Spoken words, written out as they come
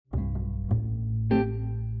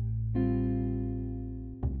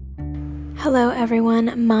Hello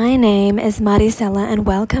everyone, my name is Maricela and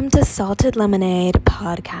welcome to Salted Lemonade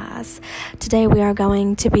Podcast. Today we are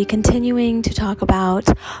going to be continuing to talk about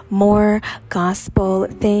more gospel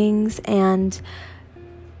things and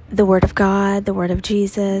the Word of God, the Word of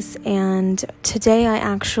Jesus, and today I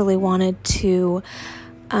actually wanted to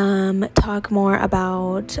talk more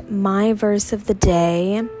about my verse of the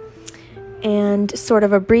day and sort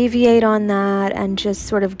of abbreviate on that and just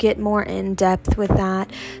sort of get more in depth with that.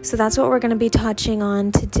 So that's what we're going to be touching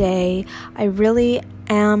on today. I really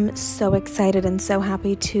am so excited and so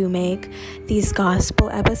happy to make these gospel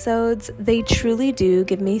episodes. They truly do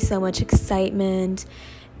give me so much excitement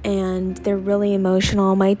and they're really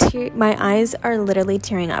emotional. My eyes are literally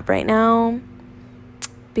tearing up right now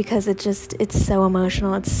because it's so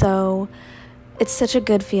emotional. It's such a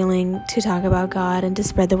good feeling to talk about God and to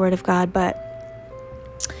spread the word of God. But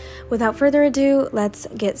without further ado, let's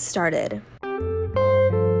get started.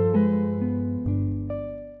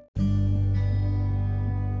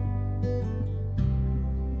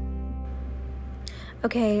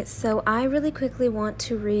 Okay, so I really quickly want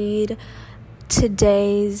to read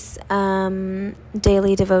today's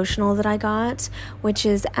daily devotional that I got, which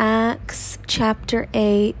is Acts chapter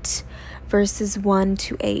 8, verses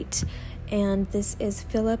 1-8. And this is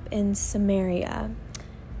Philip in Samaria.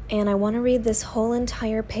 And I want to read this whole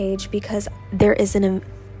entire page because there is an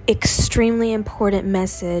extremely important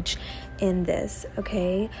message in this,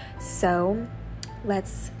 okay? So,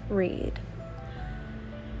 let's read.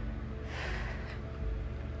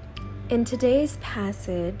 In today's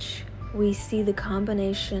passage, we see the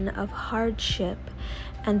combination of hardship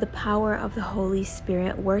and the power of the Holy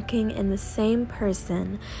Spirit working in the same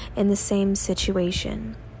person in the same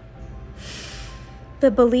situation.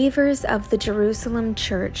 The believers of the Jerusalem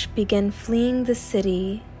church began fleeing the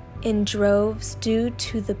city in droves due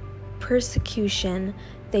to the persecution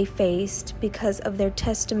they faced because of their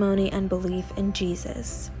testimony and belief in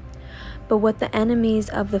Jesus. But what the enemies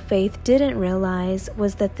of the faith didn't realize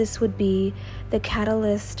was that this would be the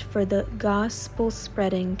catalyst for the gospel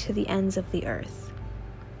spreading to the ends of the earth.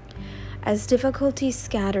 As difficulty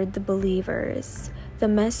scattered the believers, the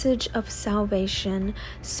message of salvation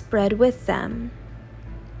spread with them.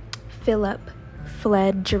 Philip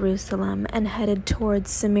fled Jerusalem and headed towards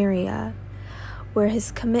Samaria, where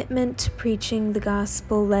his commitment to preaching the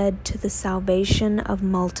gospel led to the salvation of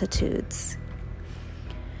multitudes.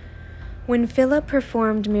 When Philip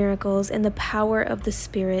performed miracles in the power of the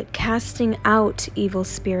Spirit, casting out evil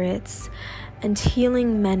spirits and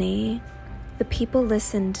healing many, the people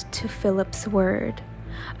listened to Philip's word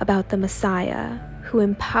about the Messiah, who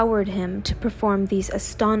empowered him to perform these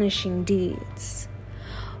astonishing deeds.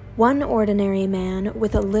 One ordinary man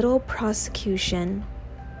with a little persecution,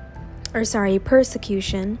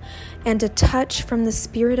 and a touch from the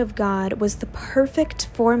Spirit of God was the perfect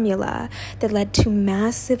formula that led to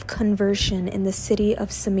massive conversion in the city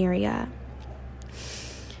of Samaria.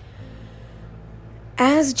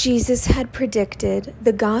 As Jesus had predicted,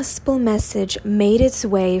 the gospel message made its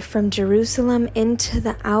way from Jerusalem into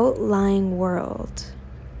the outlying world.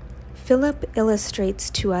 Philip illustrates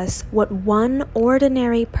to us what one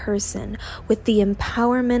ordinary person with the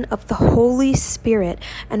empowerment of the Holy Spirit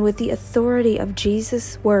and with the authority of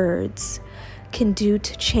Jesus' words can do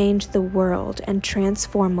to change the world and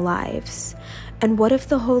transform lives. And what if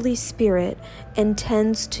the Holy Spirit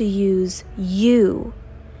intends to use you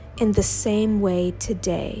in the same way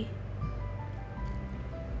today?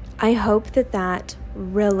 I hope that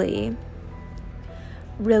really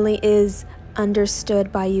is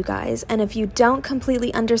understood by you guys. And if you don't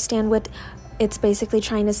completely understand what it's basically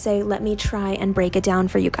trying to say, let me try and break it down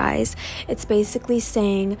for you guys. It's basically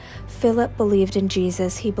saying Philip believed in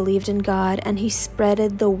Jesus, he believed in God, and he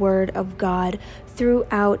spreaded the word of God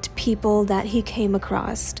throughout people that he came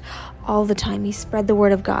across all the time. He spread the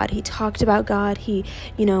word of God. He talked about God. He,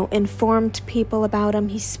 informed people about him.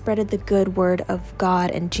 He spreaded the good word of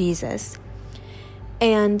God and Jesus.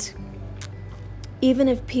 And even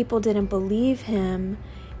if people didn't believe him,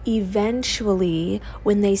 eventually,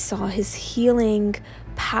 when they saw his healing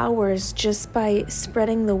powers just by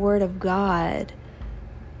spreading the word of God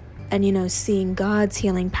and, seeing God's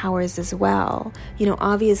healing powers as well,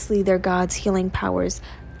 obviously they're God's healing powers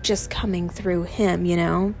just coming through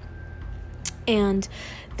him, and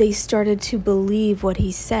they started to believe what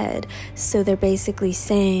he said. So they're basically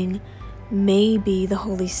saying, maybe the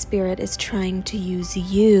Holy Spirit is trying to use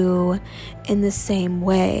you in the same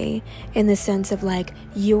way, in the sense of like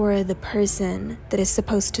you're the person that is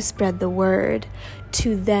supposed to spread the word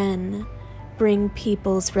to then bring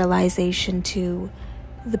people's realization to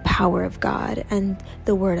the power of God and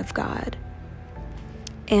the word of God.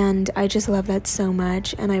 And I just love that so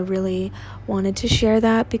much, and I really wanted to share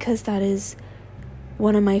that because that is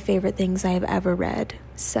one of my favorite things I have ever read.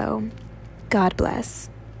 So, God bless.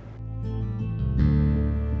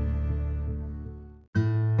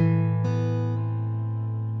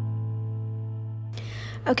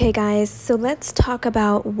 Okay, guys, so let's talk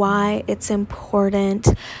about why it's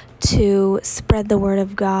important to spread the word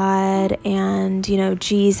of God and,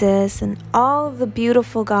 Jesus and all of the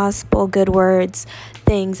beautiful gospel, good words,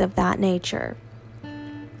 things of that nature.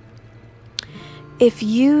 If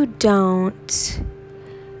you don't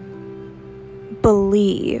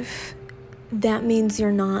believe, that means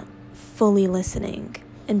you're not fully listening.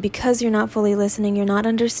 And because you're not fully listening, you're not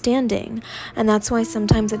understanding. And that's why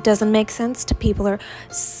sometimes it doesn't make sense to people, or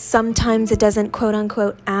sometimes it doesn't, quote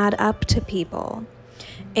unquote, add up to people.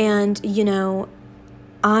 And,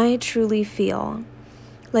 I truly feel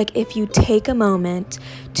like if you take a moment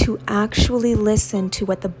to actually listen to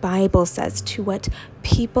what the Bible says, to what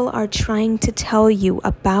people are trying to tell you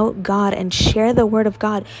about God and share the word of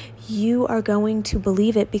God, you are going to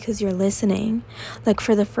believe it because you're listening. Like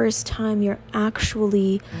for the first time, you're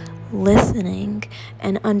actually listening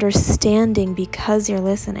and understanding because you're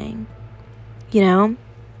listening,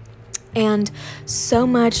 And so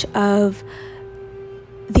much of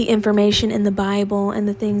the information in the Bible and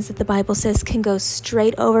the things that the Bible says can go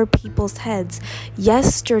straight over people's heads.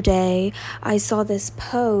 Yesterday, I saw this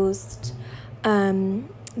post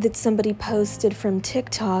that somebody posted from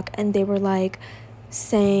TikTok, and they were like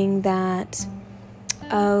saying that,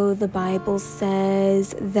 the Bible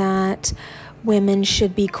says that women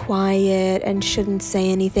should be quiet and shouldn't say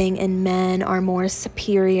anything, and men are more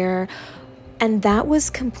superior. And that was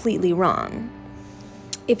completely wrong.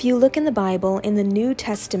 If you look in the Bible, in the New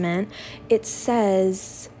Testament, it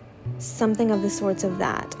says something of the sorts of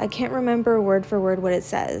that. I can't remember word for word what it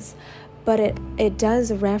says, but it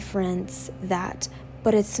does reference that,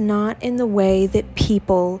 but it's not in the way that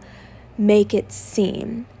people make it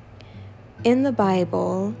seem. In the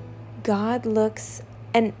Bible, God looks,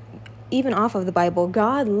 and even off of the Bible,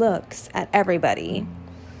 God looks at everybody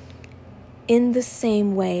in the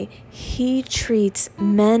same way. He treats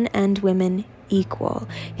men and women equal.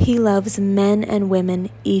 He loves men and women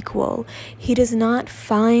equal. He does not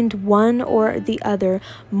find one or the other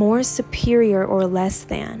more superior or less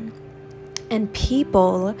than. And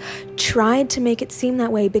people tried to make it seem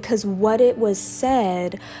that way because what it was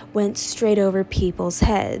said went straight over people's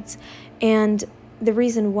heads. And the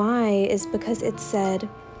reason why is because it said,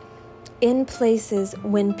 in places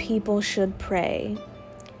when people should pray,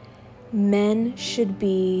 men should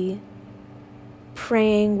be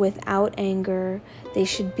praying without anger. They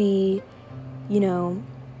should be,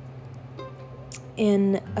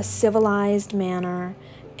 in a civilized manner,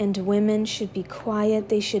 and women should be quiet.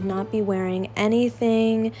 They should not be wearing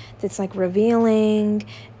anything that's like revealing,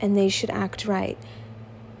 and they should act right.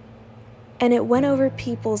 And it went over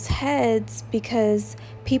people's heads because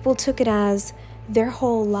people took it as their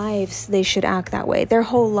whole lives they should act that way. Their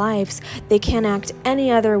whole lives they can't act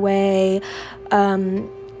any other way,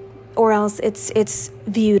 or else it's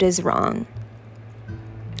viewed as wrong.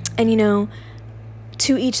 And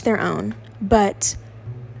to each their own. But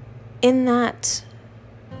in that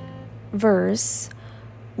verse,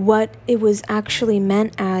 what it was actually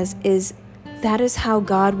meant as is that is how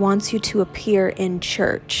God wants you to appear in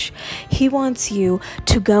church. He wants you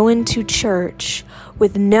to go into church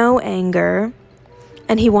with no anger,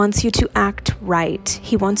 and he wants you to act right.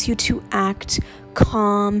 He wants you to act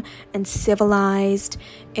calm and civilized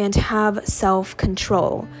and have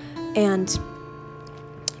self-control and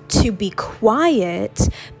to be quiet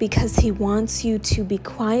because he wants you to be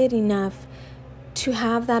quiet enough to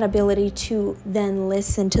have that ability to then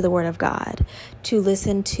listen to the word of God, to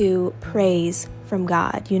listen to praise from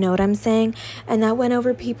God. You know what I'm saying? And that went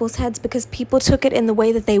over people's heads because people took it in the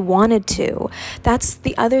way that they wanted to. That's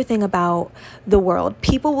the other thing about the world.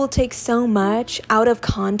 People will take so much out of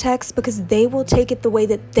context because they will take it the way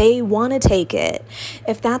that they want to take it.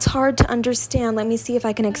 If that's hard to understand, let me see if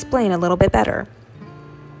I can explain a little bit better.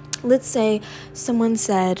 Let's say someone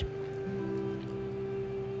said,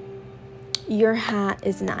 your hat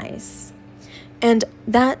is nice. And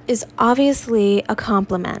that is obviously a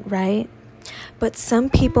compliment, right? But some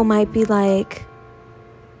people might be like,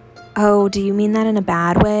 oh, do you mean that in a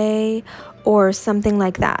bad way? Or something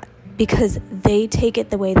like that, because they take it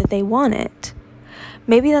the way that they want it.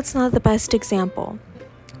 Maybe that's not the best example,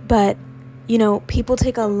 but, people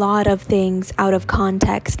take a lot of things out of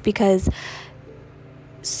context because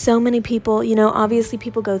so many people, obviously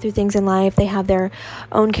people go through things in life. They have their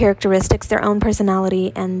own characteristics, their own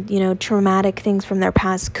personality, and, traumatic things from their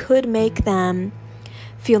past could make them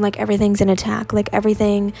feel like everything's an attack, like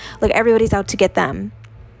everybody's out to get them.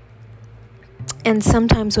 And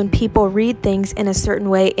sometimes when people read things in a certain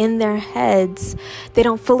way in their heads, they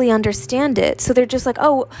don't fully understand it. So they're just like,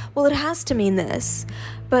 oh, well, it has to mean this.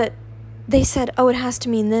 But they said, oh, it has to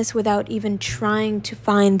mean this without even trying to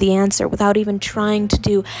find the answer, without even trying to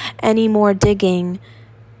do any more digging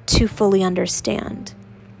to fully understand.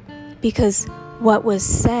 Because what was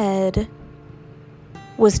said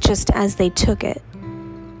was just as they took it.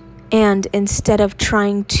 And instead of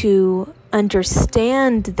trying to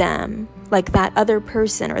understand them, like that other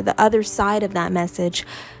person or the other side of that message,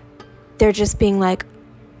 they're just being like,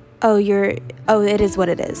 it is what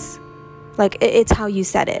it is. Like, it's how you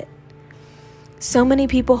said it. So many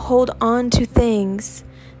people hold on to things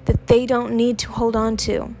that they don't need to hold on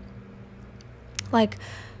to. Like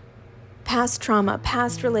past trauma,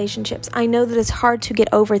 past relationships. I know that it's hard to get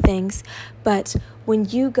over things, but when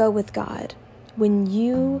you go with God, when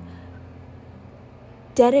you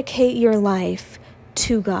dedicate your life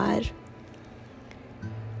to God,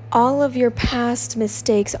 all of your past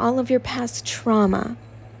mistakes, all of your past trauma,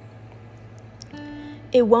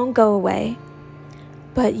 it won't go away,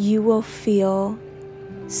 but you will feel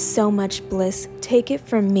so much bliss. Take it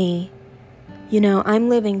from me. I'm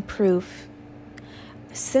living proof.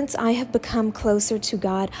 Since I have become closer to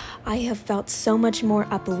God, I have felt so much more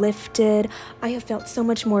uplifted. I have felt so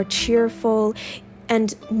much more cheerful.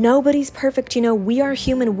 And nobody's perfect. We are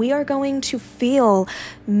human. We are going to feel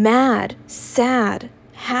mad, sad,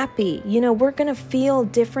 happy. We're going to feel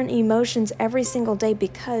different emotions every single day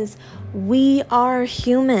because we are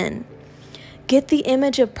human. Get the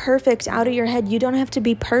image of perfect out of your head. You don't have to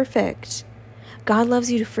be perfect. God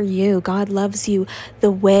loves you for you. God loves you the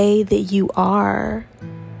way that you are.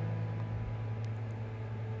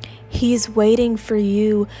 He's waiting for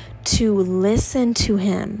you to listen to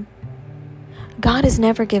him. God has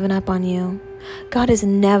never given up on you. God has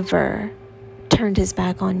never turned his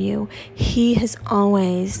back on you. He has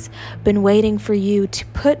always been waiting for you to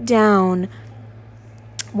put down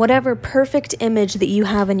whatever perfect image that you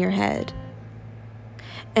have in your head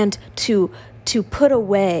and to put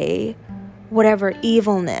away whatever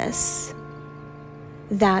evilness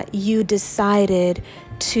that you decided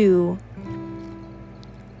to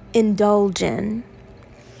indulge in.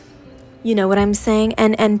 You know what I'm saying?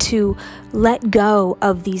 And to let go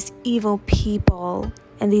of these evil people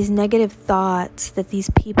and these negative thoughts that these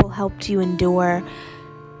people helped you endure.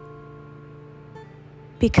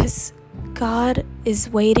 Because God is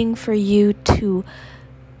waiting for you to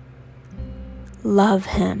love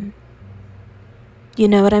him. You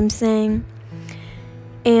know what I'm saying?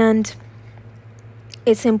 And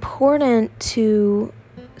it's important to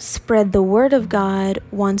spread the word of God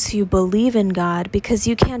once you believe in God, because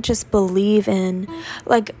you can't just believe in,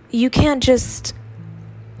 you can't just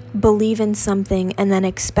believe in something and then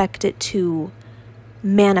expect it to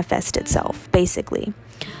manifest itself, basically.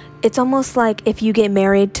 It's almost like if you get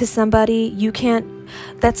married to somebody,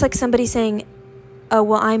 that's like somebody saying, oh,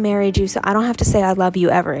 well, I married you, so I don't have to say I love you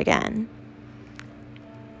ever again.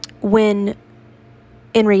 When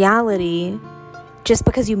in reality, just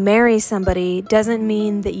because you marry somebody doesn't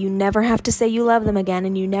mean that you never have to say you love them again,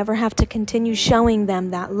 and you never have to continue showing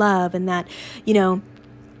them that love and that,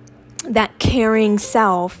 that caring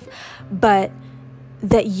self, but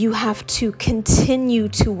that you have to continue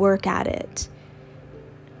to work at it.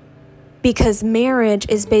 Because marriage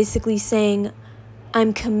is basically saying,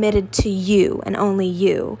 I'm committed to you and only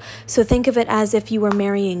you. So think of it as if you were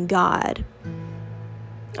marrying God.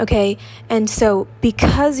 Okay? And so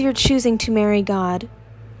because you're choosing to marry God,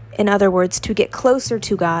 in other words, to get closer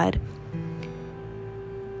to God,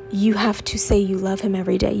 you have to say you love him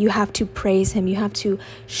every day. You have to praise him. You have to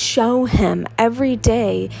show him every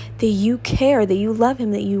day that you care, that you love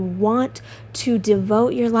him, that you want to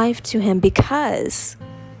devote your life to him, because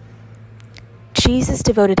Jesus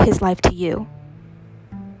devoted his life to you.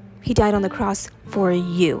 He died on the cross for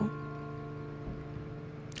you.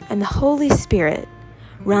 And the Holy Spirit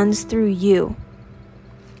runs through you.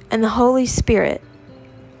 And the Holy Spirit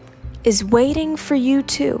is waiting for you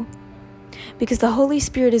too. Because the Holy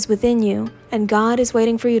Spirit is within you, and God is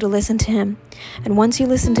waiting for you to listen to him. And once you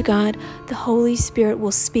listen to God, the Holy Spirit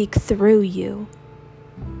will speak through you.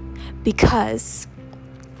 Because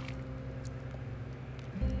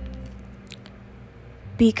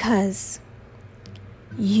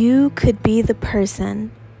you could be the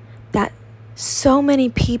person that so many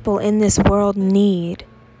people in this world need.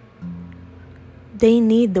 They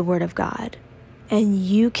need the Word of God. And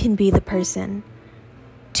you can be the person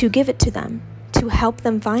to give it to them, to help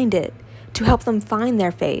them find it, to help them find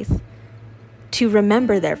their faith, to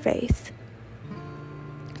remember their faith.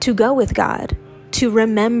 to go with God, to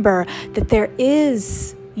remember that there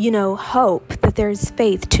is, hope, that there is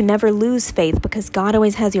faith, to never lose faith, because God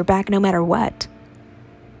always has your back no matter what.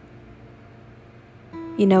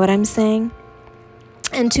 You know what I'm saying?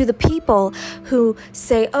 And to the people who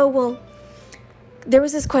say, oh, well, there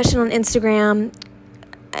was this question on Instagram,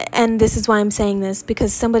 and this is why I'm saying this,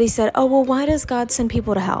 because somebody said, oh, well, why does God send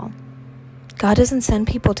people to hell? God doesn't send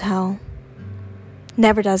people to hell.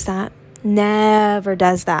 Never does that. Never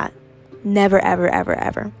does that. Never, ever, ever,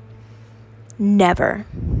 ever. Never.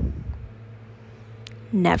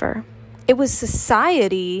 Never. It was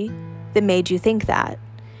society that made you think that,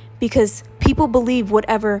 because people believe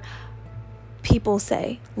whatever people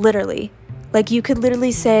say, literally. Like, you could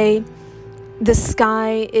literally say the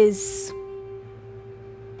sky is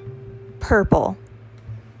purple.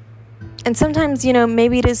 And sometimes,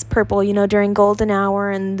 maybe it is purple, during golden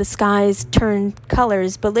hour and the skies turn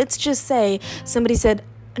colors. But let's just say somebody said,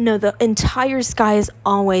 no, the entire sky is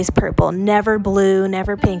always purple, never blue,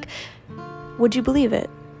 never pink. Would you believe it?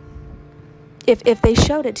 If they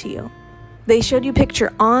showed it to you, they showed you a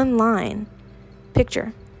picture online,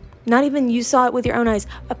 picture, not even you saw it with your own eyes,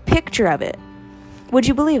 a picture of it, would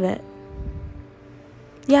you believe it?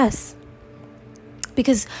 Yes.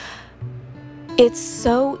 Because it's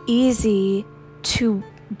so easy to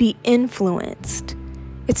be influenced.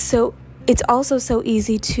 It's also so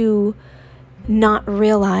easy to not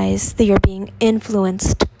realize that you're being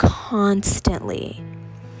influenced constantly.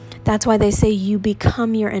 That's why they say you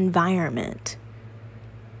become your environment.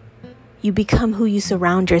 You become who you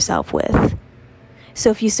surround yourself with.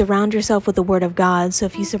 So if you surround yourself with the Word of God, so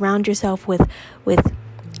if you surround yourself with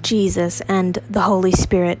Jesus and the Holy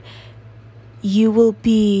Spirit, you will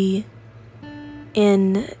be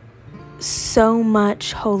in so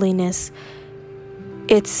much holiness.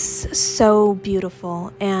 It's so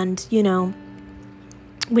beautiful. And,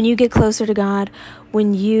 when you get closer to God,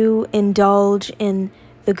 when you indulge in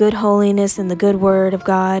the good holiness and the good Word of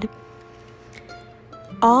God,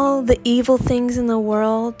 all the evil things in the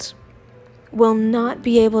world will not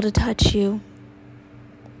be able to touch you.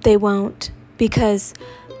 They won't, because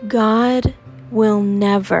God will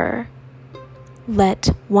never let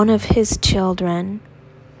one of His children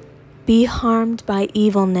be harmed by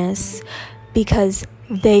evilness, because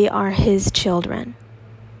they are His children.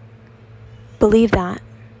 Believe that.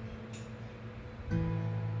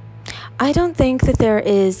 I don't think that there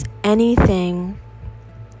is anything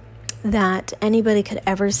that anybody could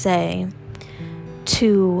ever say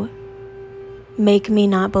to make me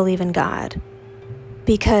not believe in God,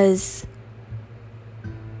 because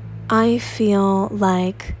I feel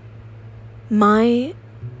like my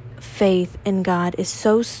faith in God is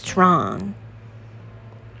so strong.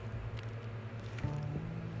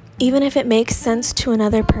 Even if it makes sense to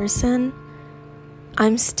another person,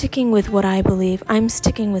 I'm sticking with what I believe. I'm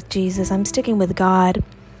sticking with Jesus. I'm sticking with God.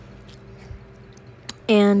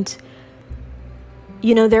 And,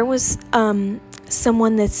 there was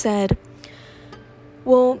someone that said,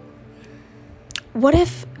 well, what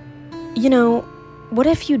if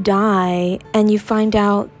you die and you find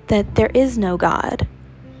out that there is no God?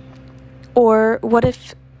 Or what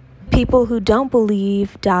if people who don't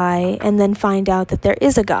believe die and then find out that there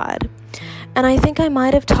is a God? And I think I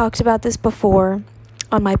might have talked about this before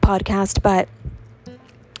on my podcast, but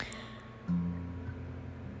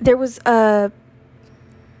there was a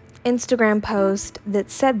Instagram post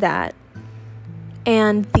that said that.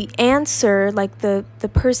 And the answer, like the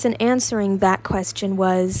person answering that question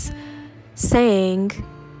was saying,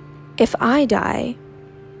 if I die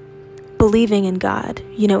believing in God,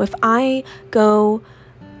 if I go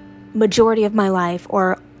majority of my life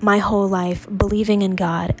or my whole life believing in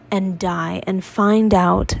God and die and find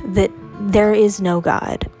out that there is no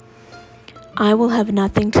God, I will have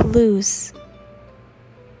nothing to lose.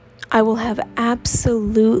 I will have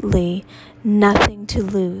absolutely nothing to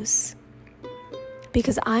lose.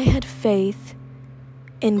 Because I had faith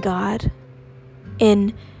in God,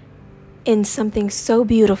 in something so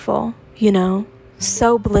beautiful,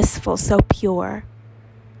 so blissful, so pure.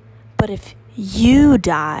 But if you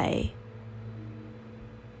die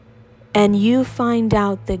and you find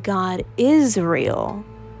out that God is real,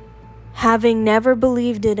 having never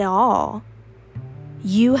believed it at all,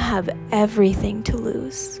 you have everything to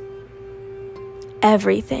lose.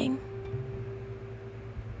 Everything.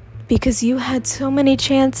 Because you had so many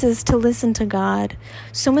chances to listen to God,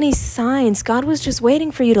 so many signs. God was just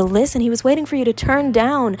waiting for you to listen. He was waiting for you to turn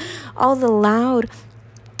down all the loud,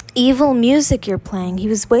 evil music you're playing. He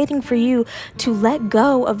was waiting for you to let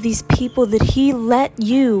go of these people that He let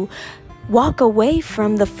you walk away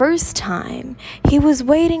from the first time. He was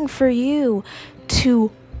waiting for you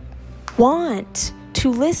to want to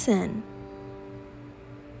listen.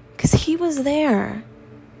 Because he was there.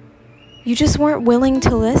 You just weren't willing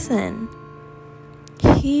to listen.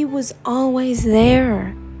 He was always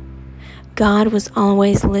there. God was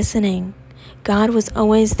always listening. God was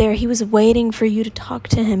always there. He was waiting for you to talk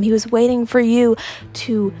to him. He was waiting for you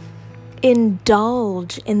to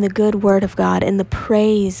indulge in the good word of God, in the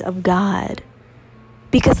praise of God.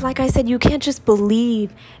 Because like I said, you can't just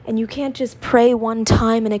believe and you can't just pray one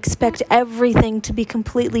time and expect everything to be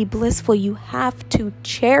completely blissful. You have to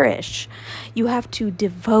cherish. You have to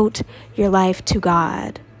devote your life to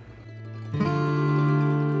God.